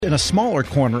In a smaller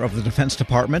corner of the Defense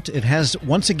Department, it has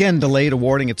once again delayed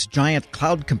awarding its giant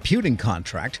cloud computing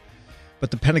contract,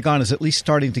 but the Pentagon is at least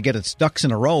starting to get its ducks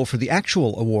in a row for the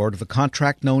actual award of a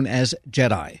contract known as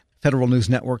JEDI. Federal News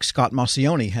Network's Scott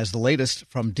Maucione has the latest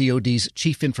from DoD's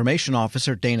Chief Information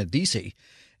Officer Dana Deasy.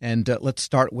 And let's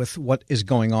start with what is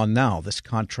going on now. This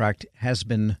contract has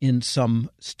been in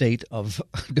some state of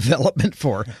development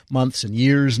for months and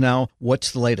years now.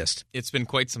 What's the latest? It's been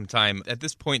quite some time. At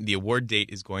this point, the award date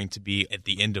is going to be at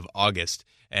the end of August.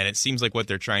 And it seems like what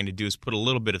they're trying to do is put a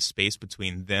little bit of space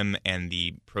between them and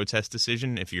the protest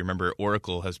decision. If you remember,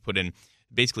 Oracle has put in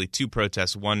basically two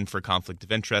protests, one for conflict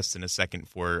of interest and a second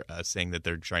for saying that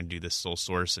they're trying to do this sole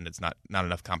source and it's not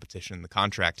enough competition in the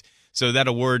contract. So that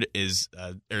award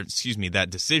that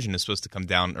decision is supposed to come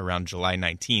down around July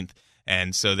 19th.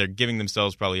 And so they're giving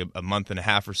themselves probably a month and a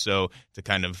half or so to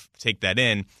kind of take that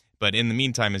in. But in the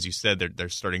meantime, as you said, they're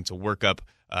starting to work up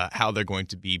how they're going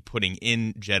to be putting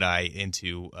in JEDI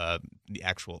into the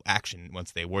actual action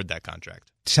once they award that contract.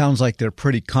 Sounds like they're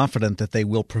pretty confident that they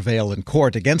will prevail in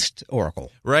court against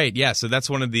Oracle. Right, yeah. So that's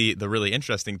one of the really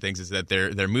interesting things is that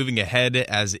they're moving ahead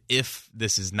as if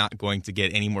this is not going to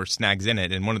get any more snags in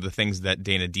it. And one of the things that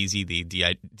Dana Deasy, the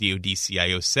DoD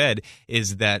CIO, said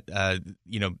is that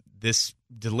this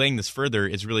delaying this further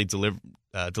is really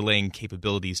delaying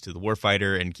capabilities to the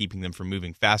warfighter and keeping them from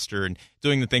moving faster and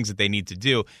doing the things that they need to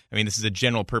do. I mean, this is a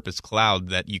general purpose cloud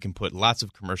that you can put lots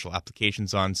of commercial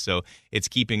applications on, so it's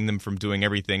keeping them from doing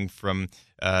everything from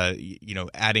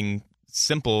adding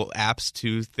simple apps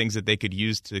to things that they could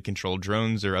use to control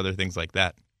drones or other things like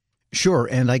that. Sure,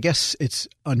 and I guess it's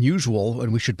unusual,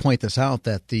 and we should point this out,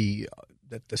 that the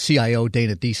CIO,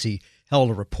 Dana Deasy, held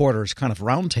a reporters kind of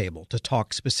roundtable to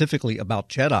talk specifically about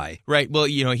JEDI. Right. Well,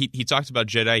 he talked about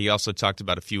JEDI. He also talked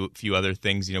about a few other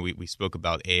things. We spoke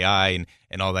about AI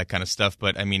and all that kind of stuff.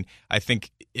 But I mean, I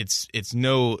think it's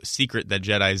no secret that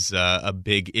JEDI's a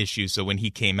big issue. So when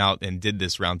he came out and did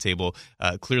this roundtable,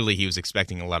 clearly he was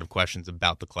expecting a lot of questions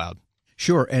about the cloud.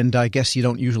 Sure. And I guess you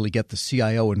don't usually get the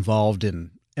CIO involved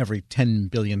in every $10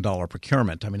 billion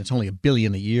procurement. I mean, it's only $1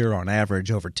 billion a year on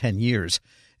average over 10 years.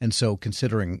 And so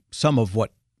considering some of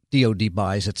what DoD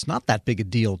buys, it's not that big a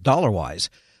deal dollar-wise,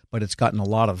 but it's gotten a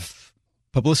lot of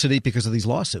publicity because of these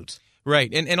lawsuits.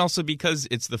 Right, and also because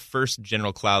it's the first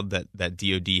general cloud that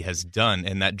DoD has done,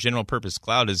 and that general purpose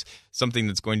cloud is something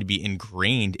that's going to be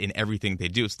ingrained in everything they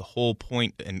do. It's the whole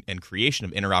point and creation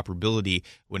of interoperability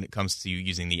when it comes to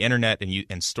using the internet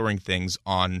and storing things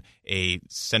on a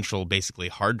central, basically,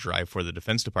 hard drive for the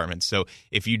Defense Department. So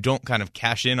if you don't kind of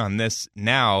cash in on this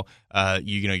now,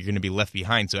 you're going to be left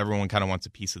behind. So everyone kind of wants a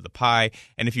piece of the pie.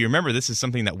 And if you remember, this is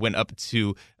something that went up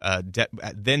to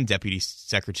then Deputy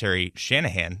Secretary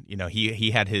Shanahan.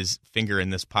 He had his finger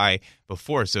in this pie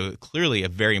before, so clearly a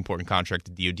very important contract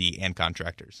to DoD and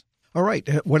contractors. All right.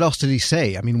 What else did he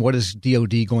say? I mean, what is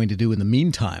DoD going to do in the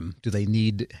meantime? Do they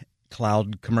need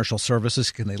cloud commercial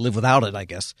services? Can they live without it, I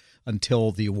guess,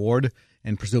 until the award,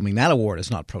 and presuming that award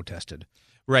is not protested?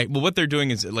 Right. Well, what they're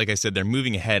doing is, like I said, they're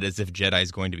moving ahead as if JEDI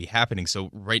is going to be happening. So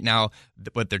right now,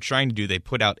 what they're trying to do, they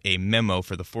put out a memo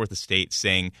for the Fourth Estate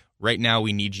saying, right now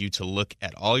we need you to look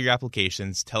at all your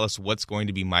applications, tell us what's going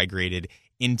to be migrated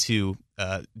into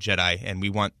JEDI, and we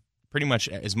want pretty much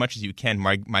as you can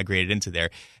migrated into there.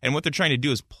 And what they're trying to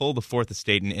do is pull the Fourth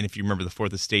Estate, and if you remember, the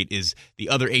Fourth Estate is the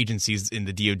other agencies in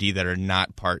the DoD that are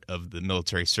not part of the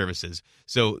military services.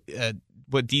 So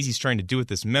what Deasy's trying to do with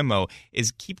this memo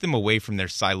is keep them away from their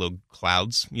siloed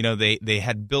clouds. They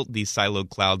had built these siloed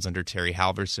clouds under Terry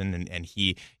Halverson, and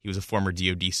he was a former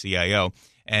DoD CIO.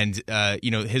 And,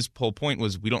 his whole point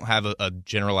was we don't have a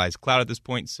generalized cloud at this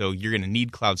point, so you're going to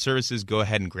need cloud services. Go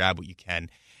ahead and grab what you can.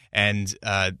 And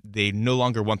they no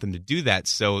longer want them to do that,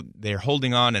 so they're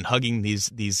holding on and hugging these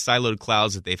siloed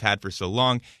clouds that they've had for so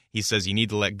long. He says you need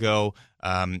to let go,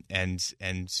 and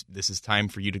this is time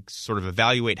for you to sort of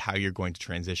evaluate how you're going to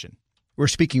transition. We're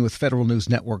speaking with Federal News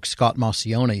Network's Scott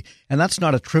Maucione, and that's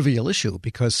not a trivial issue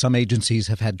because some agencies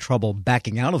have had trouble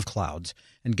backing out of clouds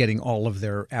and getting all of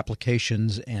their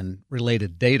applications and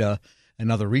related data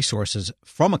and other resources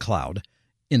from a cloud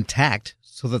intact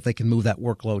so that they can move that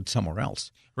workload somewhere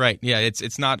else. Right. Yeah,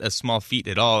 it's not a small feat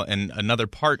at all. And another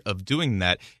part of doing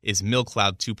that is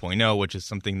MilCloud 2.0, which is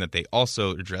something that they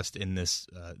also addressed in this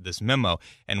memo.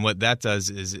 And what that does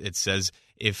is it says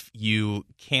if you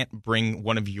can't bring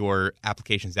one of your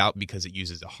applications out because it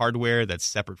uses a hardware that's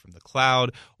separate from the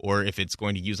cloud, or if it's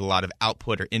going to use a lot of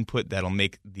output or input that'll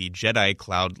make the JEDI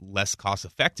cloud less cost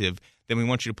effective, then we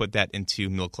want you to put that into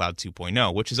MilCloud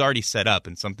 2.0, which is already set up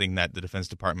and something that the Defense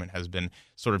Department has been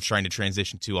sort of trying to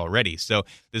transition to already. So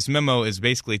this memo is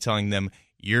basically telling them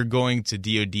you're going to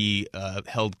DoD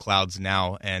held clouds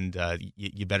now, and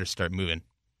you better start moving.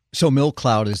 So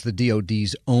MilCloud is the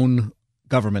DoD's own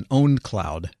government-owned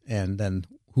cloud, and then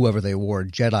whoever they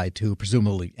award JEDI to,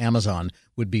 presumably Amazon,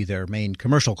 would be their main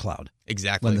commercial cloud.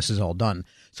 Exactly. When this is all done.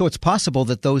 So it's possible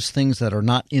that those things that are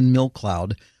not in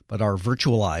MilCloud but are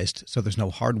virtualized, so there's no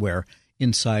hardware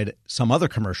inside some other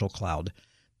commercial cloud,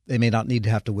 they may not need to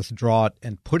have to withdraw it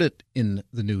and put it in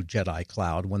the new JEDI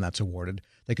cloud when that's awarded.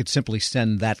 They could simply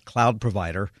send that cloud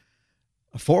provider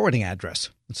a forwarding address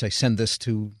and say, send this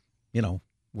to,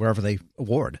 wherever they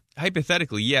award.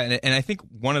 Hypothetically, yeah. And I think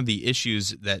one of the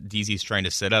issues that DZ is trying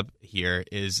to set up here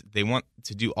is they want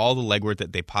to do all the legwork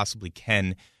that they possibly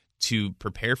can to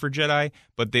prepare for JEDI,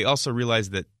 but they also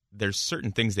realize that there's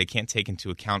certain things they can't take into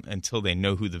account until they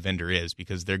know who the vendor is,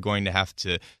 because they're going to have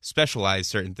to specialize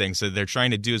certain things. So they're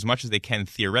trying to do as much as they can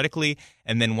theoretically,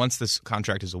 and then once this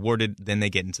contract is awarded, then they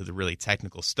get into the really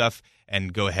technical stuff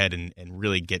and go ahead and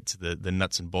really get to the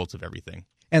nuts and bolts of everything.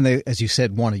 And they, as you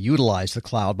said, want to utilize the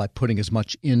cloud by putting as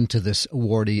much into this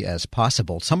awardee as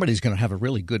possible. Somebody's going to have a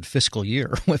really good fiscal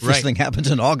year if this thing happens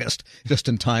in August, just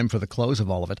in time for the close of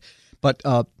all of it. But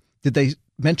did they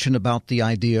mention about the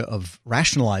idea of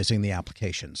rationalizing the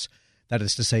applications? That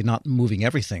is to say, not moving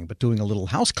everything, but doing a little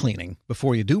house cleaning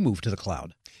before you do move to the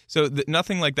cloud. So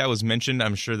nothing like that was mentioned.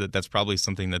 I'm sure that that's probably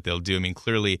something that they'll do. I mean,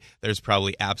 clearly there's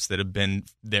probably apps that have been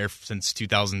there since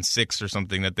 2006 or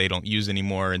something that they don't use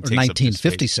anymore. And or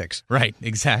 1956. Right,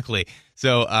 exactly.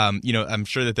 So, I'm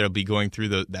sure that they'll be going through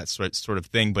that sort of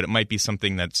thing, but it might be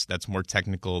something that's more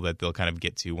technical that they'll kind of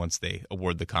get to once they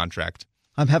award the contract.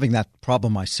 I'm having that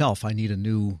problem myself. I need a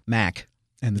new Mac,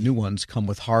 and the new ones come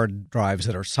with hard drives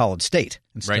that are solid state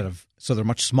so they're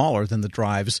much smaller than the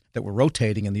drives that were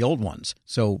rotating in the old ones.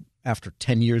 So after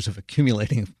 10 years of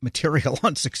accumulating material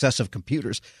on successive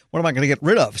computers, what am I going to get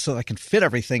rid of so that I can fit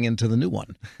everything into the new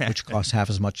one, which costs half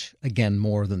as much, again,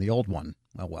 more than the old one?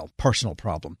 Well, personal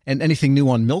problem. And anything new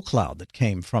on MilCloud that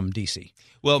came from DC?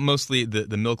 Well, mostly the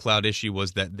MilCloud issue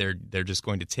was that they're just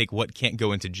going to take what can't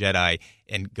go into JEDI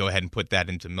and go ahead and put that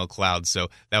into MilCloud. So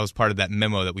that was part of that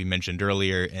memo that we mentioned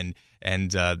earlier, and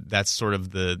that's sort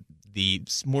of the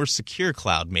more secure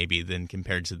cloud maybe than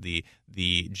compared to the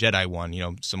JEDI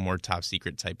one. Some more top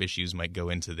secret type issues might go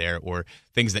into there, or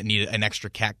things that need an extra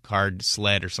CAC card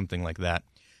sled or something like that.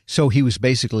 So he was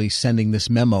basically sending this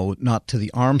memo not to the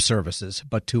armed services,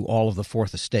 but to all of the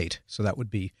Fourth Estate. So that would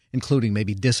be including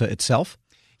maybe DISA itself?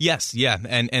 Yes, yeah.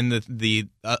 And the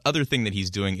other thing that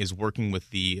he's doing is working with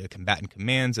the combatant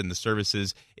commands and the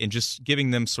services and just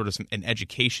giving them sort of an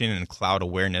education and cloud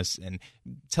awareness and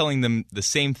telling them the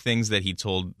same things that he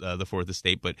told the Fourth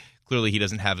Estate, but clearly he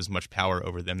doesn't have as much power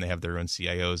over them. They have their own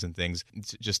CIOs and things.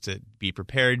 It's just to be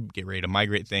prepared, get ready to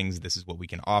migrate things. This is what we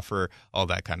can offer, all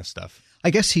that kind of stuff. I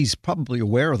guess he's probably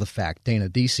aware of the fact, Dana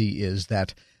DC, is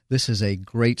that this is a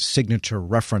great signature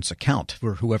reference account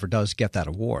for whoever does get that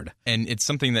award. And it's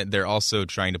something that they're also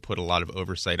trying to put a lot of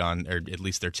oversight on, or at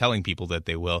least they're telling people that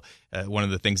they will. One of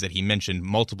the things that he mentioned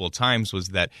multiple times was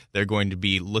that they're going to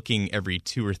be looking every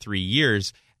 2 or 3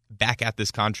 years back at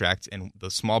this contract, and the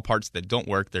small parts that don't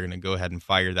work, they're going to go ahead and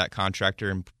fire that contractor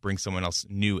and bring someone else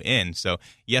new in. So,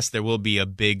 yes, there will be a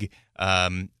big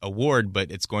award,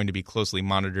 but it's going to be closely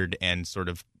monitored and sort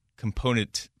of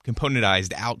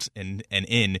componentized out and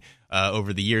in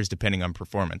over the years, depending on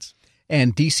performance.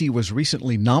 And DC was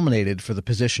recently nominated for the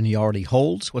position he already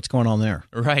holds. What's going on there?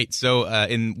 Right. So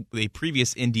in the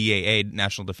previous NDAA,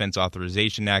 National Defense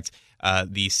Authorization Act,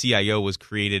 the CIO was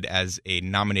created as a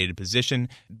nominated position,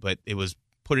 but it was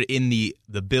put in the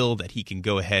bill that he can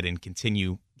go ahead and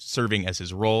continue serving as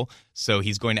his role. So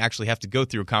he's going to actually have to go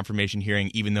through a confirmation hearing,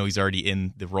 even though he's already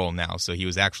in the role now. So he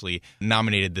was actually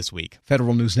nominated this week.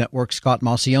 Federal News Network, Scott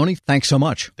Maucione, thanks so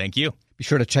much. Thank you. Be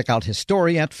sure to check out his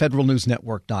story at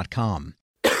federalnewsnetwork.com.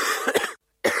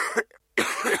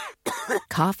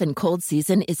 Cough and cold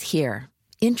season is here.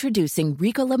 Introducing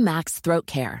Ricola Max Throat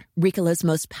Care, Ricola's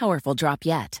most powerful drop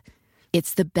yet.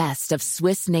 It's the best of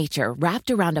Swiss nature wrapped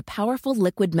around a powerful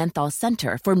liquid menthol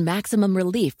center for maximum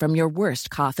relief from your worst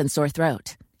cough and sore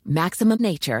throat. Maximum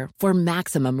nature for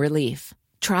maximum relief.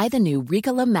 Try the new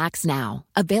Ricola Max now,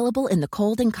 available in the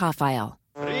cold and cough aisle.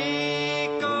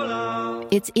 Ricola.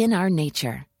 It's in our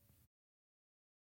nature.